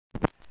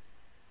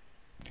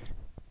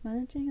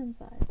Managing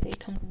anxiety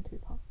comes in two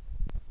parts.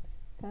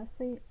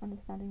 Firstly,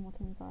 understanding what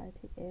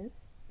anxiety is,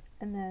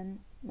 and then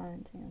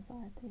managing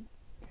anxiety.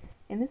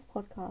 In this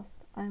podcast,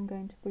 I am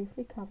going to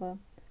briefly cover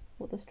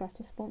what the stress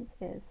response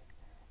is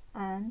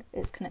and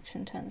its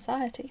connection to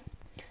anxiety,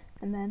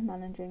 and then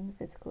managing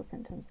the physical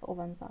symptoms of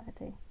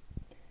anxiety,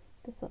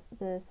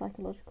 the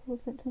psychological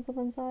symptoms of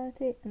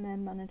anxiety, and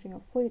then managing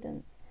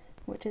avoidance,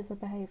 which is a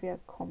behaviour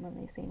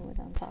commonly seen with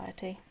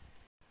anxiety.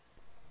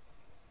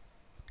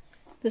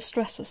 The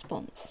stress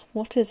response.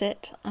 What is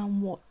it,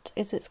 and what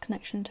is its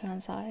connection to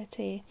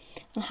anxiety,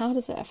 and how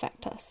does it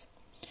affect us?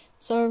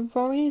 So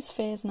worries,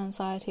 fears and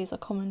anxieties are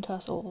common to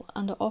us all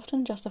and are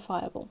often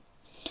justifiable,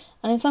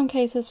 and in some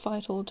cases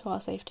vital to our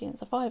safety and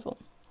survival.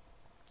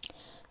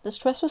 The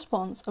stress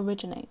response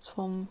originates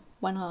from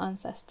when our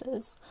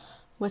ancestors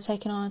were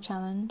taken on a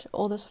challenge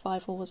or the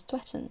survival was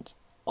threatened,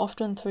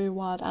 often through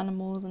wild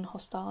animals and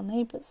hostile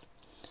neighbours,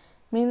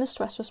 meaning the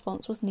stress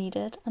response was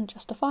needed and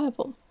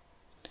justifiable.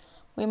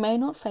 We may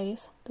not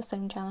face the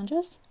same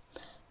challenges,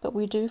 but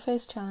we do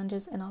face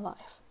challenges in our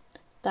life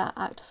that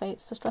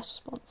activates the stress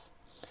response,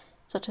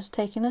 such as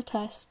taking a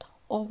test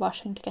or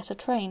rushing to get a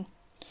train.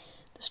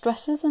 The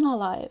stresses in our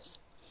lives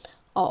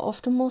are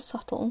often more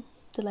subtle,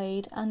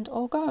 delayed and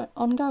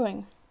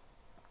ongoing.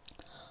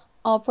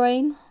 Our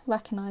brain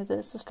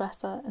recognises the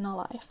stressor in our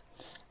life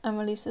and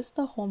releases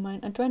the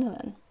hormone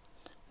adrenaline,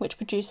 which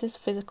produces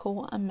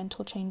physical and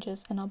mental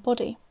changes in our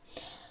body,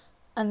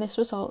 and this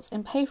results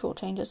in behavioural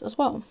changes as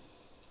well.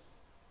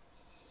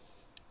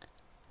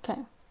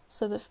 Okay,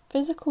 so the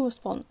physical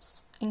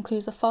response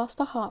includes a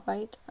faster heart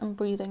rate and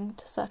breathing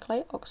to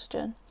circulate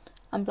oxygen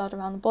and blood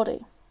around the body.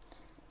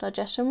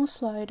 Digestion will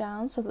slow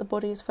down so that the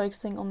body is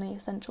focusing on the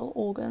essential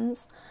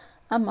organs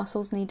and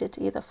muscles needed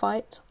to either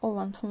fight or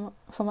run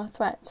from a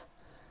threat.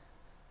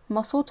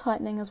 Muscle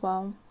tightening as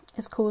well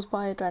is caused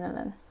by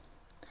adrenaline.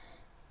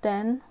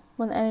 Then,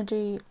 when the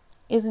energy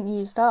isn't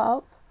used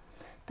up,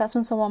 that's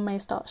when someone may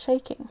start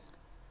shaking.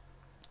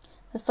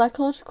 The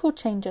psychological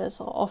changes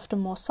are often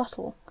more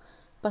subtle,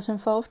 but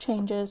involve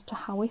changes to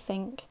how we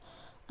think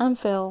and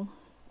feel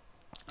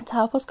to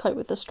help us cope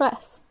with the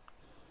stress.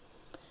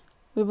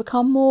 We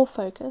become more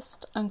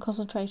focused and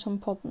concentrate on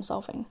problem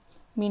solving,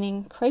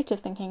 meaning creative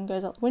thinking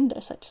goes out the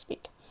window, so to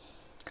speak.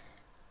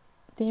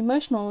 The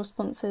emotional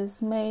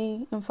responses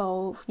may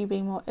involve you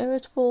being more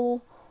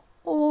irritable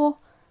or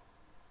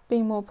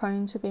being more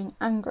prone to being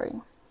angry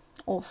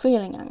or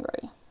feeling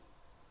angry.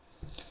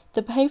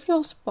 The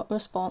behavioural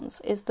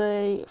response is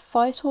the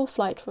fight or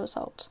flight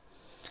result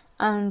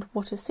and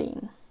what is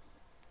seen.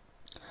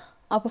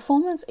 Our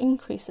performance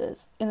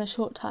increases in the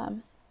short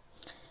term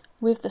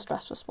with the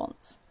stress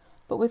response,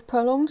 but with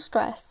prolonged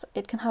stress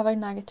it can have a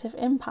negative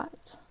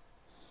impact.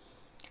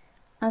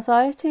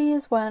 Anxiety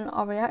is when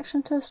our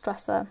reaction to a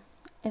stressor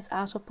is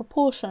out of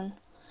proportion.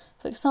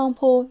 For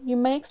example, you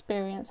may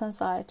experience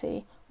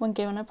anxiety when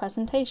given a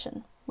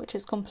presentation, which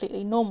is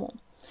completely normal.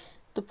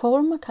 The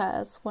problem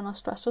occurs when our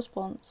stress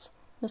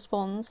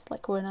responds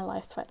like we're in a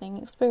life-threatening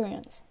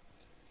experience.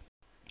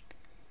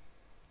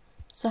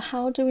 So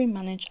how do we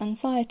manage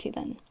anxiety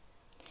then?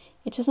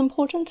 It is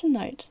important to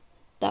note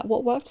that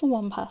what works for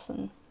one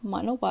person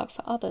might not work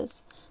for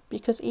others,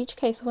 because each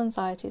case of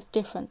anxiety is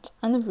different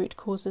and the root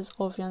causes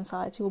of your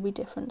anxiety will be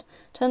different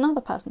to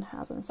another person who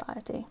has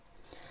anxiety.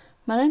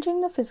 Managing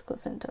the physical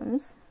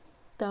symptoms,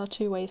 there are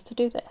two ways to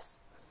do this.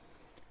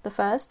 The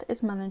first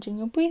is managing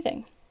your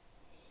breathing,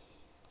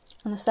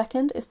 and the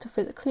second is to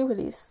physically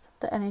release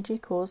the energy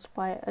caused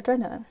by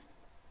adrenaline.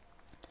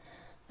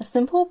 A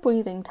simple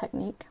breathing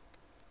technique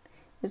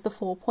is the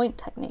 4-point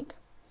technique.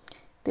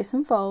 This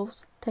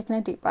involves taking a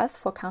deep breath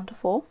for a count of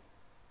 4,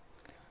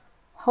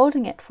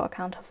 holding it for a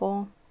count of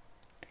 4,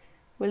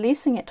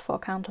 releasing it for a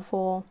count of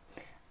 4,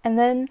 and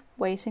then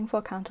waiting for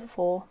a count of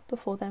 4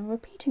 before then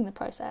repeating the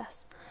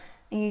process.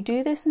 And you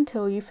do this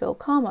until you feel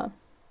calmer.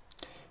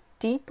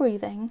 Deep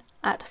breathing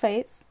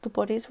activates the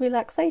body's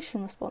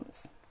relaxation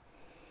response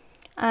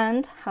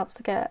and helps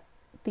to get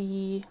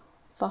the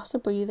faster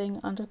breathing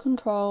under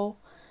control,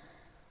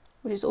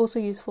 which is also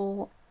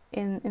useful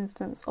in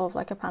instance of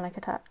like a panic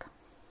attack.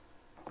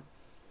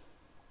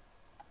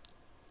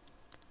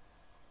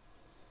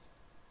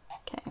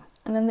 Okay,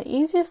 and then the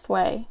easiest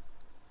way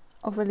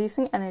of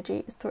releasing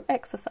energy is through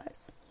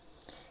exercise.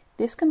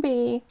 This can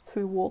be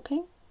through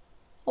walking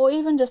or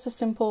even just a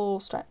simple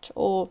stretch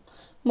or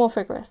more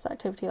vigorous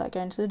activity like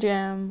going to the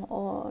gym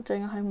or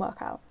doing a home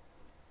workout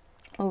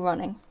or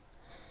running.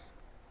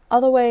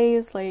 Other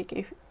ways, like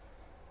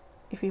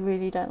if you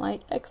really don't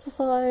like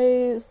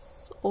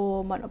exercise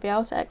or might not be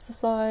able to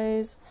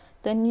exercise,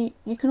 then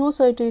you can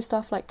also do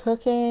stuff like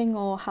cooking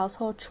or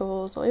household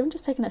chores or even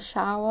just taking a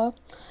shower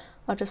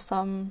are just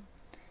some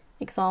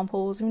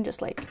examples. Even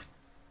just like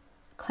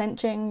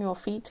clenching your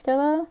feet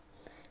together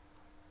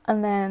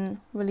and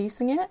then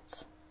releasing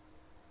it.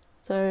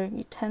 So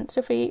you tense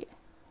your feet,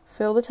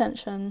 feel the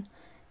tension,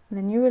 and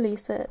then you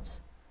release it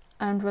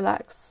and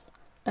relax,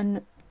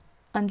 and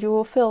you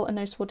will feel a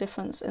noticeable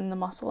difference in the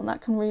muscle, and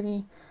that can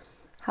really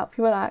help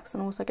you relax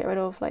and also get rid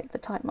of like the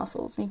tight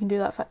muscles. And you can do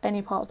that for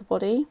any part of the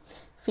body.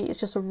 Feet is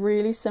just a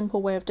really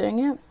simple way of doing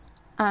it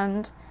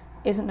and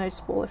isn't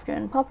noticeable if you're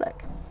in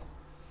public.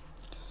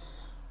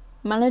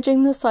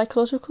 Managing the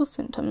psychological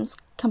symptoms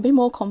can be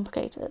more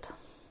complicated.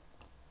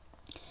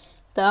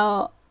 There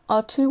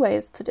are 2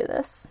 ways to do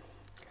this,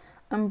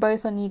 and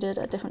both are needed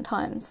at different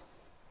times.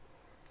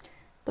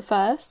 The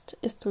first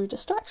is through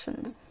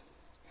distractions.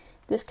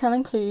 This can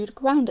include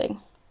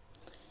grounding,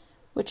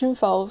 which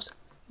involves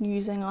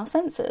using our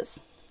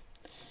senses.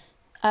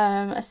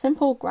 A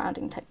simple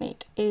grounding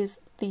technique is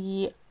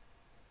the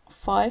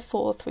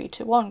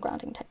 5-4-3-2-1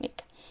 grounding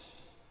technique.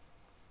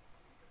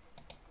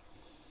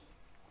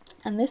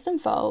 And this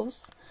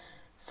involves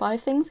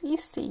 5 things that you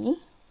see,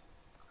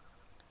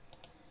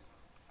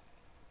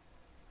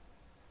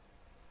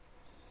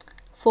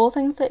 4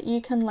 things that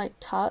you can like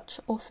touch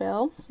or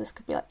feel. So this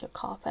could be like your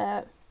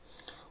carpet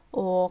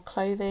or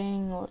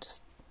clothing or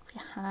just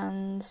your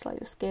hands, like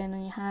the skin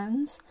on your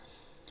hands.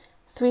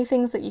 3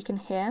 things that you can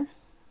hear.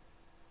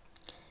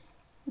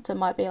 So it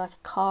might be like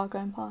a car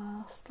going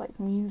past, like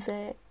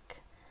music,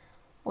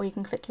 or you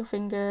can click your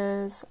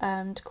fingers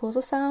to cause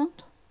a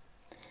sound.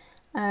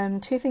 2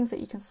 things that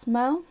you can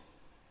smell,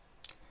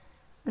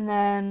 and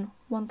then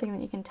 1 thing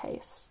that you can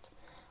taste.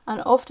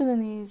 And often in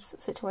these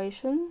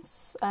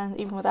situations, and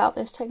even without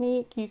this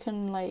technique, you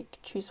can like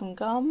chew some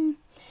gum,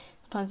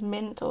 sometimes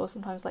mint, or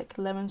sometimes like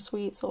lemon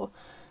sweets, or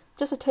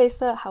just a taste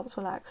that helps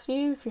relax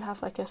you. If you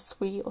have like a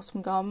sweet or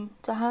some gum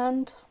to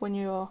hand when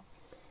you're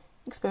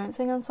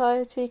experiencing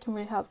anxiety, it can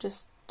really help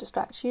just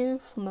distract you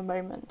from the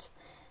moment.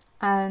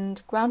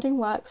 And grounding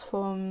works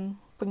from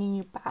bringing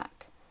you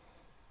back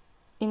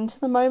into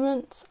the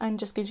moment and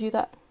just gives you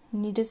that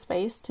needed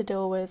space to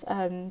deal with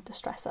the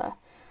stressor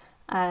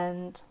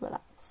and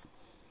relax.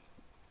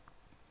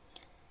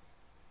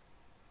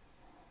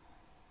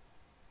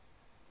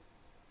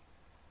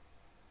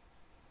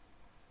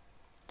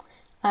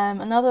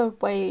 Another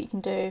way you can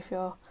do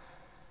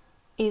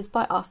is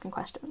by asking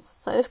questions.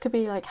 So this could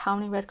be like how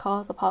many red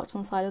cars are parked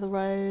on the side of the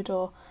road,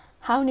 or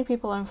how many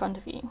people are in front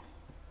of you.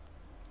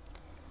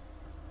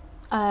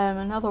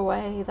 Another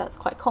way that's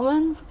quite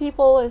common for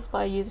people is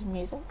by using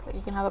music. Like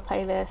you can have a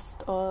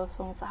playlist of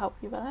songs that help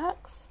you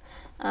relax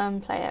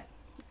and play it.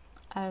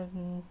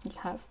 You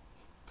can have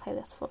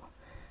playlists for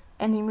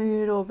any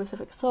mood or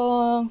specific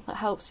song that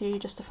helps you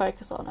just to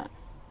focus on it.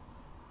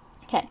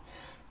 Okay,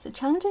 so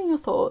challenging your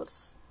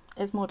thoughts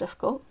is more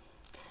difficult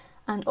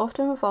and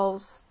often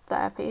involves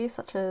therapy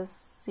such as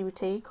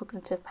CBT,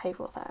 cognitive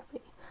behavioural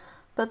therapy.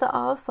 But there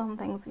are some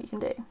things that you can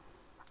do.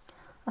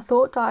 A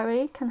thought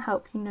diary can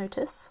help you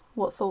notice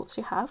what thoughts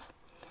you have,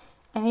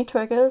 any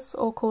triggers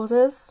or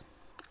causes,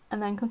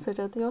 and then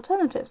consider the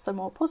alternatives, so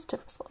more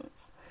positive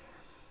response.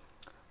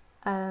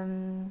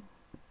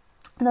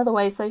 Another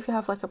way, so if you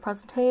have like a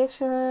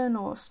presentation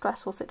or a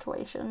stressful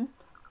situation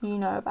you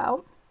know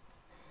about,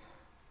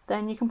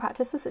 then you can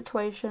practice the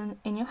situation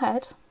in your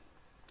head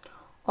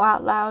or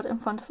out loud in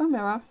front of a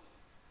mirror.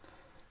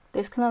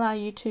 This can allow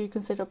you to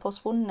consider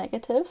possible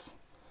negative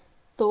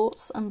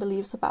thoughts and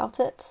beliefs about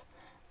it,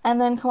 and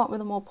then come up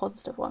with a more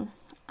positive one,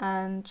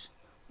 and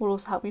will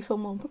also help you feel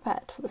more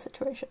prepared for the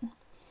situation.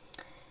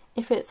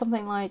 If it's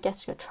something like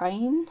getting a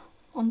train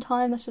on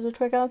time that is a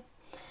trigger,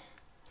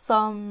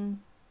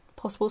 some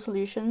possible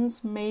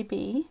solutions may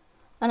be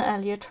an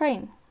earlier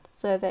train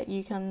so that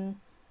you can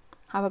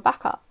have a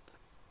backup,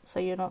 so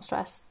you're not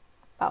stressed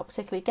about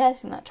particularly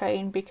getting that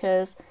train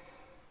because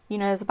you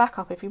know there's a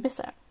backup if you miss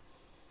it.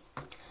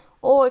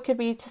 Or it could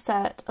be to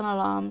set an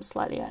alarm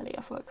slightly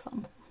earlier, for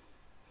example.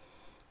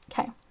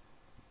 Okay.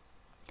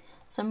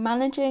 So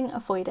managing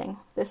avoiding.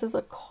 This is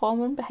a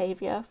common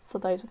behaviour for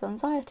those with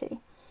anxiety.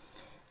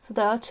 So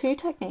there are 2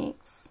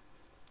 techniques: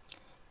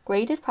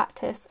 graded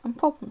practice and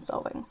problem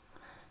solving.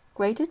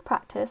 Graded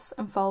practice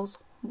involves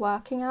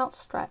working out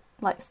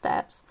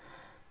steps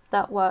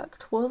that work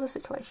towards a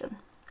situation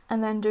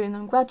and then doing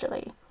them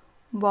gradually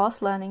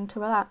whilst learning to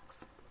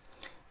relax.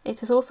 It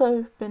has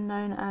also been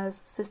known as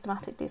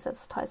systematic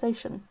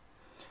desensitization.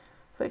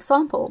 For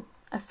example,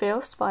 a fear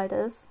of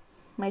spiders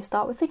may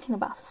start with thinking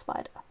about a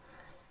spider,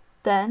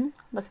 then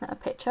looking at a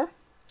picture,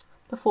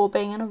 before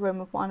being in a room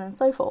with one, and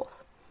so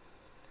forth.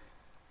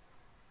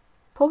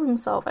 Problem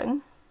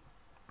solving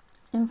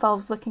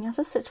involves looking at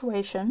a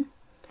situation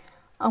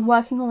and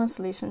working on a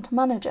solution to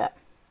manage it.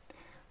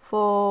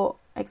 For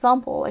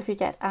example, if you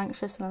get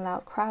anxious in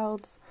loud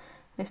crowds,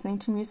 listening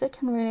to music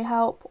can really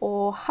help,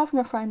 or having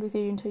a friend with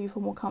you until you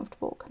feel more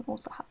comfortable can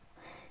also help.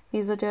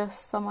 These are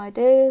just some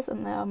ideas,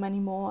 and there are many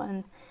more,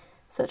 and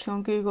searching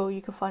on Google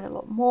you can find a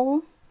lot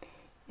more.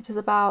 It is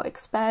about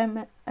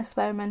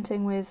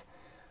experimenting with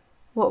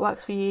what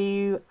works for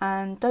you,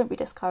 and don't be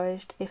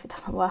discouraged if it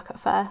doesn't work at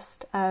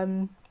first.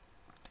 A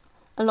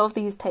lot of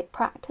these take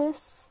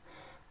practice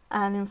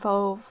and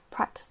involve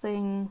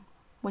practicing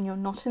when you're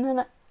not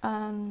in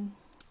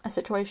a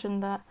situation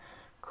that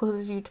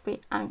causes you to be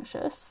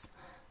anxious,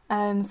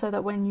 so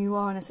that when you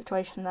are in a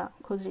situation that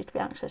causes you to be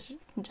anxious, you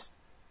can just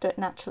do it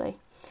naturally,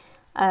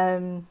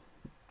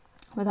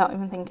 without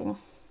even thinking.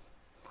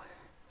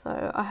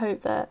 So I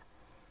hope that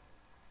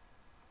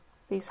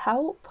these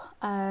help.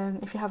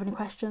 If you have any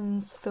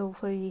questions, feel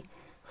free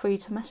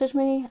to message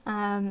me,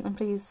 and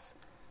please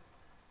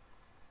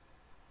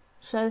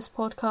share this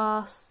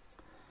podcast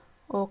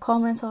or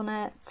comment on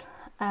it.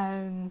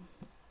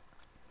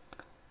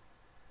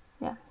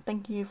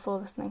 Thank you for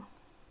listening.